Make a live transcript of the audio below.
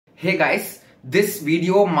Hey guys, this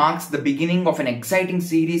video marks the beginning of an exciting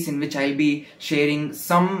series in which I'll be sharing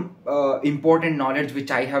some important knowledge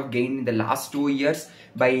which I have gained in the last 2 years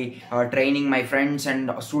by training my friends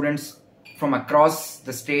and students from across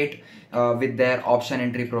the state with their option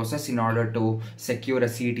entry process in order to secure a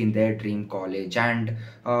seat in their dream college. And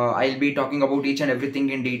I'll be talking about each and everything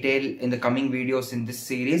in detail in the coming videos in this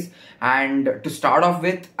series. And to start off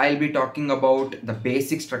with, I'll be talking about the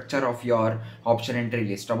basic structure of your option entry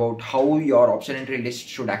list, about how your option entry list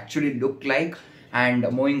should actually look like.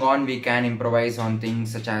 And moving on, we can improvise on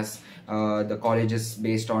things such as the colleges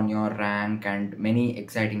based on your rank and many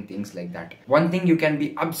exciting things like that. One thing you can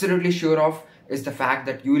be absolutely sure of is the fact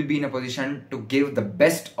that you will be in a position to give the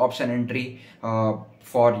best option entry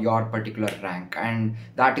for your particular rank, and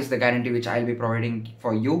that is the guarantee which I'll be providing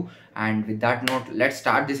for you. And with that note, let's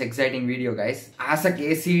start this exciting video, guys. As a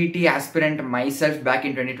kcet aspirant myself back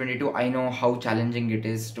in 2022, I know how challenging it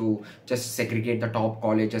is to just segregate the top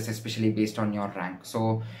colleges, especially based on your rank.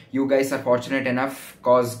 So you guys are fortunate enough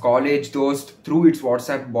because College Dost through its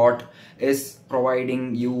WhatsApp bot is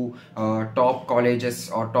providing you top colleges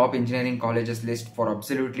or top engineering colleges list for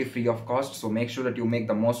absolutely free of cost. So make sure that you make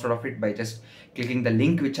the most out of it by just clicking the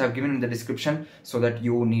link which I've given in the description, so that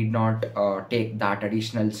you need not take that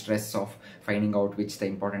additional stress of finding out which the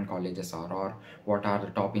important colleges are or what are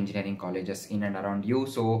the top engineering colleges in and around you.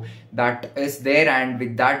 So that is there. And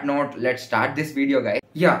with that note, let's start this video, guys.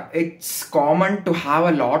 Yeah, it's common to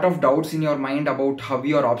have a lot of doubts in your mind about how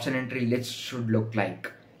your option entry list should look like.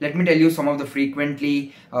 Let me tell you some of the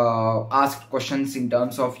frequently asked questions in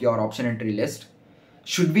terms of your option entry list.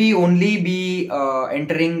 Should we only be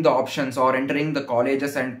entering the options or entering the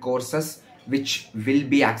colleges and courses which will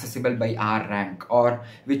be accessible by our rank, or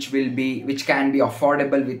which can be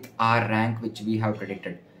affordable with our rank which we have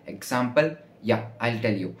predicted? Example, yeah, I'll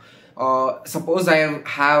tell you. Suppose I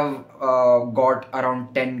have got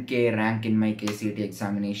around 10k rank in my kcet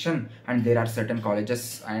examination, and there are certain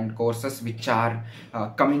colleges and courses which are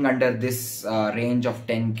coming under this range of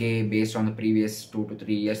 10k based on the previous 2 to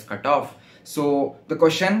 3 years cutoff. So the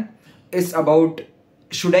question is about,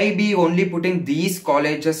 should I be only putting these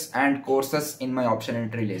colleges and courses in my option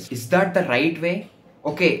entry list? Is that the right way?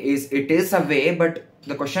 Okay, it is a way, but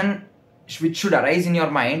the question which should arise in your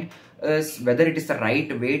mind is whether it is the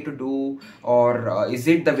right way to do, or is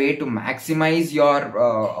it the way to maximize your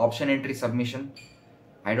option entry submission?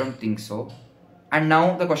 I don't think so. And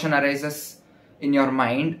now the question arises in your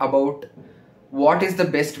mind about what is the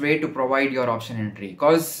best way to provide your option entry,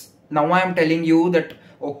 because now I am telling you that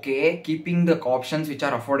okay, keeping the options which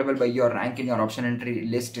are affordable by your rank in your option entry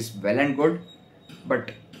list is well and good,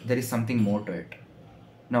 but there is something more to it.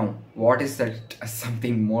 Now, what is that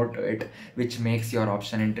something more to it which makes your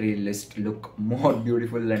option entry list look more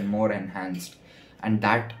beautiful and more enhanced? And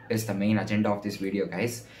that is the main agenda of this video,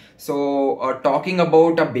 guys. So talking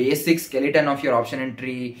about a basic skeleton of your option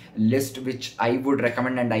entry list, which I would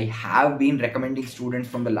recommend and I have been recommending students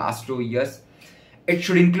from the last 2 years, it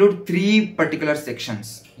should include 3 particular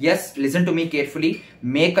sections. Yes, listen to me carefully.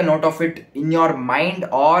 Make a note of it in your mind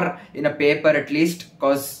or in a paper at least,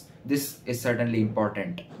 because this is certainly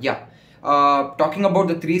important. Yeah. Talking about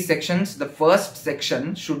the 3 sections, the first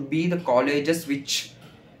section should be the colleges which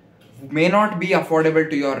may not be affordable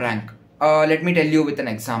to your rank. Let me tell you with an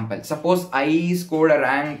example. Suppose I scored a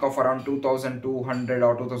rank of around 2200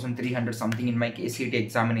 or 2300 something in my kcet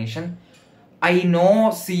examination. I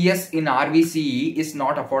know CS in RVCE is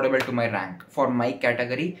not affordable to my rank for my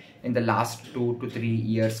category in the last 2 to 3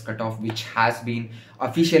 years cutoff, which has been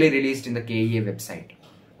officially released in the KEA website.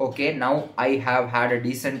 Okay, now I have had a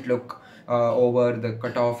decent look over the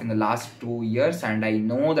cutoff in the last 2 years, and I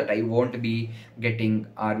know that I won't be getting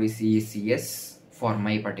RVCE CS for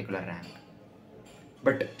my particular rank.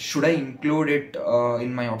 But should I include it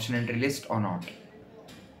in my option entry list or not?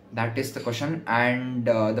 That is the question. And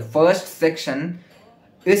the first section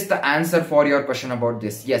is the answer for your question about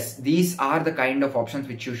this. Yes, these are the kind of options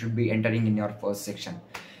which you should be entering in your first section.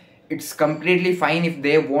 It's completely fine if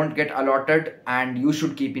they won't get allotted, and you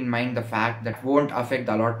should keep in mind the fact that won't affect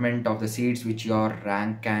the allotment of the seats which your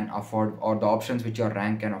rank can afford, or the options which your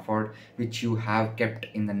rank can afford, which you have kept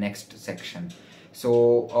in the next section.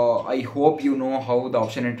 So I hope you know how the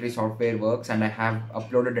option entry software works, and I have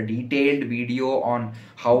uploaded a detailed video on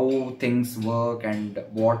how things work and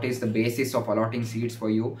what is the basis of allotting seats for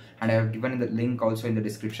you, and I have given the link also in the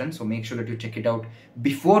description. So make sure that you check it out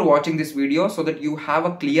before watching this video, so that you have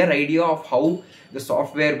a clear idea of how the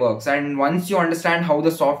software works. And once you understand how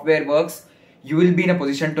the software works, you will be in a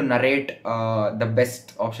position to narrate the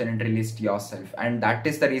best option entry list yourself. And that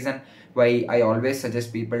is the reason why I always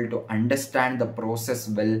suggest people to understand the process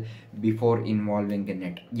well before involving in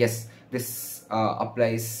it. Yes, this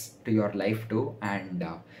applies to your life too. And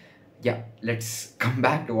yeah, let's come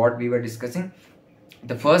back to what we were discussing.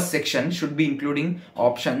 The first section should be including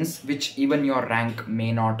options which even your rank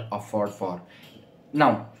may not afford for.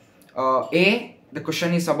 Now, the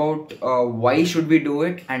question is about why should we do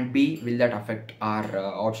it, and B, will that affect our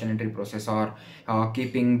option entry process, or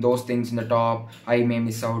keeping those things in the top, I may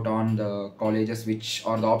miss out on the colleges which,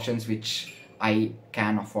 or the options which I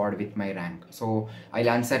can afford with my rank. So I'll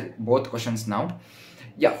answer both questions now.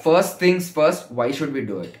 Yeah, first things first, why should we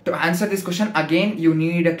do it? To answer this question, again, you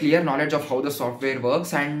need a clear knowledge of how the software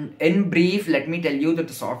works. And in brief, let me tell you that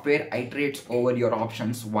the software iterates over your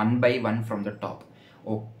options one by one from the top.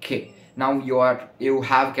 Okay. Now you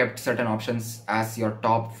have kept certain options as your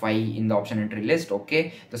top 5 in the option entry list.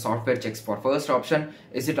 Okay, the software checks for first option,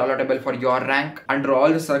 is it allotable for your rank under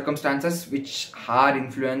all the circumstances which are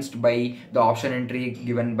influenced by the option entry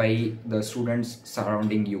given by the students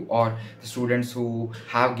surrounding you, or the students who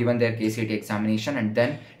have given their kcet examination, and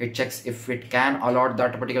then it checks if it can allot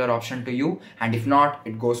that particular option to you, and if not,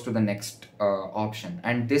 it goes to the next option,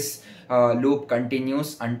 and this loop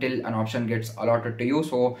continues until an option gets allotted to you.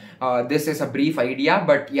 So this is a brief idea,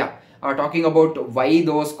 but yeah, talking about why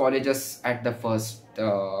those colleges at the first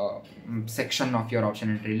section of your option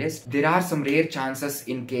entry list, there are some rare chances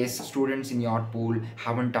in case students in your pool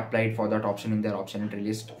haven't applied for that option in their option entry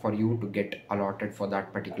list for you to get allotted for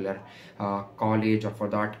that particular college or for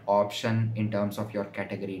that option in terms of your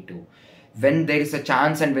category 2. When there is a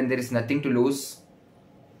chance and when there is nothing to lose,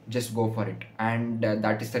 just go for it. And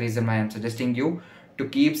that is the reason why I'm suggesting you to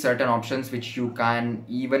keep certain options which you can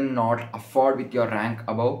even not afford with your rank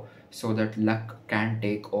above, so that luck can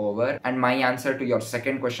take over. And my answer to your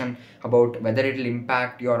second question about whether it will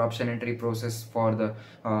impact your option entry process for the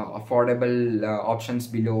affordable options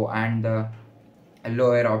below and the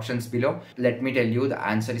lower options below, let me tell you the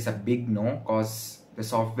answer is a big no, because the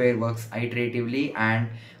software works iteratively, and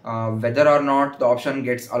whether or not the option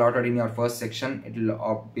gets allotted in your first section, it will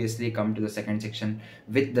obviously come to the second section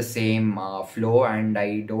with the same flow, and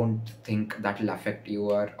I don't think that will affect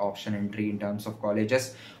your option entry in terms of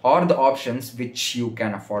colleges or the options which you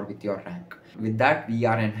can afford with your rank. With that, we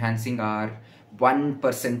are enhancing our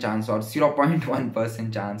 1% chance or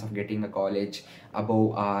 0.1% chance of getting a college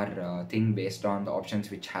above our thing based on the options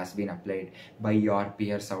which has been applied by your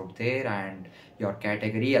peers out there and your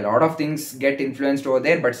category. A lot of things get influenced over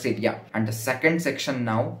there, but still, yeah. And the second section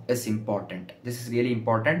now is important. This is really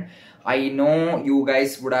important. I know you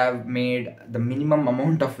guys would have made the minimum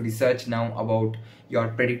amount of research now about your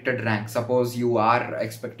predicted rank. Suppose you are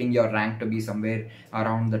expecting your rank to be somewhere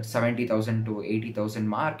around that 70,000 to 80,000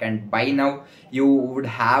 mark, and by now you would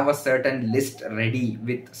have a certain list ready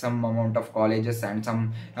with some amount of colleges and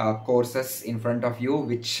some courses in front of you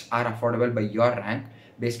which are affordable by your rank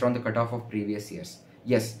based on the cutoff of previous years.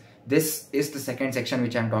 Yes, this is the second section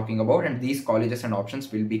which I'm talking about, and these colleges and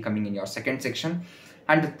options will be coming in your second section.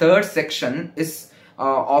 And the third section is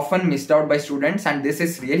often missed out by students, and this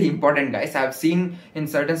is really important, guys. I've seen in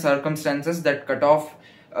certain circumstances that cutoff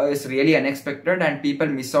is really unexpected, and people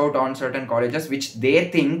miss out on certain colleges which they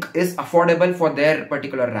think is affordable for their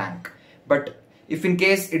particular rank. But if in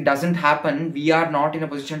case it doesn't happen, we are not in a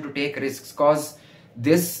position to take risks, because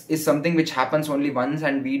this is something which happens only once,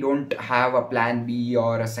 and we don't have a plan B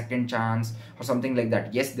or a second chance or something like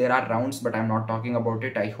that. Yes, there are rounds, but I'm not talking about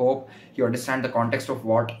it. I hope you understand the context of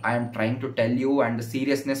what I am trying to tell you and the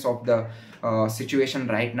seriousness of the situation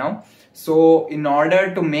right now. So in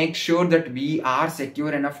order to make sure that we are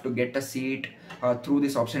secure enough to get a seat through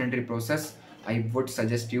this option entry process, I would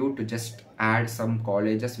suggest you to just add some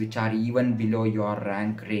colleges which are even below your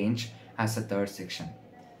rank range as a third section.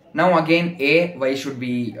 Now again, A, why should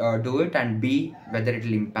we do it, and B, whether it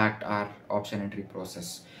will impact our option entry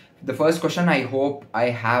process. The first question, I hope I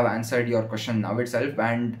have answered your question now itself,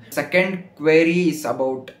 and second query is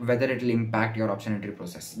about whether it will impact your option entry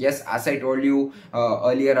process. Yes, as I told you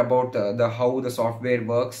earlier about how the software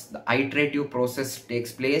works, the iterative process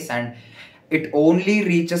takes place, and it only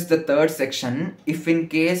reaches the third section if in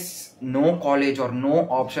case no college or no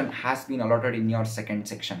option has been allotted in your second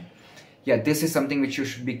section. Yeah, this is something which you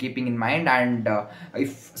should be keeping in mind. And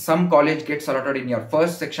if some college gets allotted in your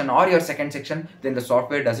first section or your second section, then the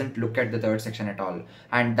software doesn't look at the third section at all,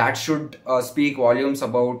 and that should speak volumes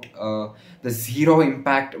about the zero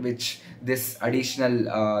impact which this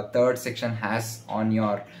additional third section has on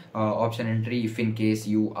your option entry, if in case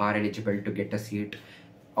you are eligible to get a seat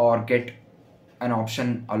or get an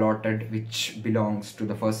option allotted which belongs to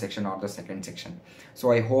the first section or the second section.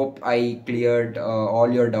 So I hope I cleared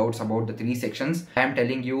all your doubts about the 3 sections. I am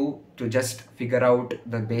telling you to just figure out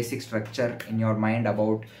the basic structure in your mind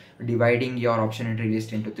about dividing your option entry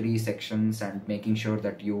list into 3 sections and making sure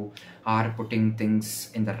that you are putting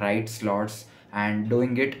things in the right slots, and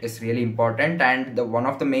doing it is really important. And one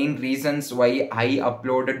of the main reasons why I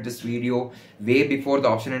uploaded this video way before the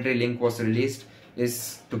option entry link was released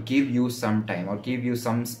is to give you some time or give you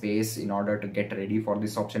some space in order to get ready for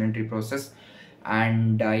this option entry process.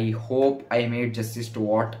 And I hope I made justice to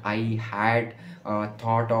what I had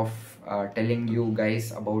thought of telling you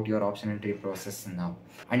guys about your option entry process now.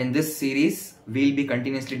 And in this series we'll be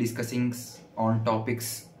continuously discussing on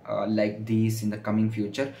topics like these in the coming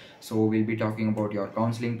future. So we'll be talking about your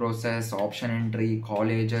counseling process, option entry,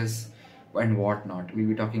 colleges and whatnot. We'll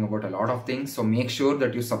be talking about a lot of things. So make sure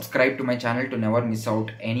that you subscribe to my channel to never miss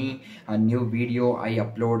out any new video I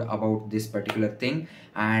upload about this particular thing.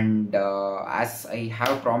 And as I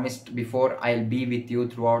have promised before, I'll be with you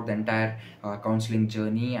throughout the entire counseling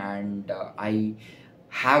journey, and I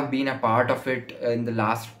have been a part of it in the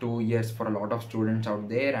last 2 years for a lot of students out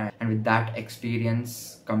there, and with that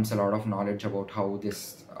experience comes a lot of knowledge about how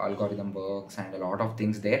this algorithm works and a lot of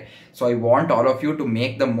things there. So I want all of you to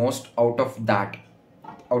make the most out of that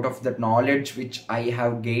knowledge which I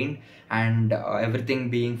have gained, and everything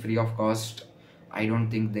being free of cost. I don't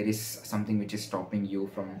think there is something which is stopping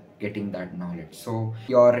you from getting that knowledge. So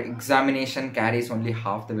your examination carries only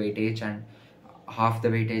half the weightage, and half the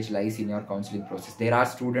weightage lies in your counseling process. There are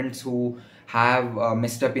students who have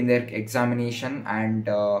messed up in their examination and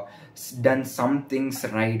done some things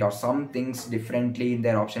right or some things differently in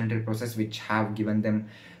their option entry process, which have given them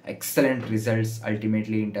excellent results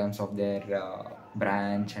ultimately in terms of their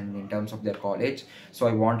branch and in terms of their college. So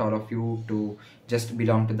I want all of you to just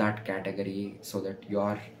belong to that category so that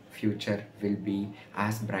your future will be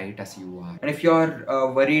as bright as you are. And if you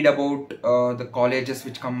are worried about the colleges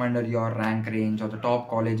which come under your rank range or the top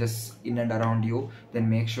colleges in and around you, then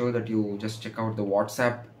make sure that you just check out the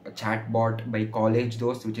WhatsApp chat bot by College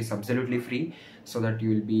Dost, which is absolutely free, so that you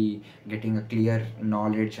will be getting a clear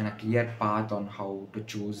knowledge and a clear path on how to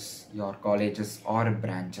choose your colleges or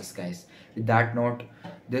branches, guys. With that note,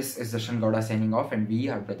 this is Darshan Gowda signing off, and we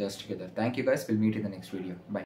are brothers together. Thank you guys. We'll meet in the next video. Bye.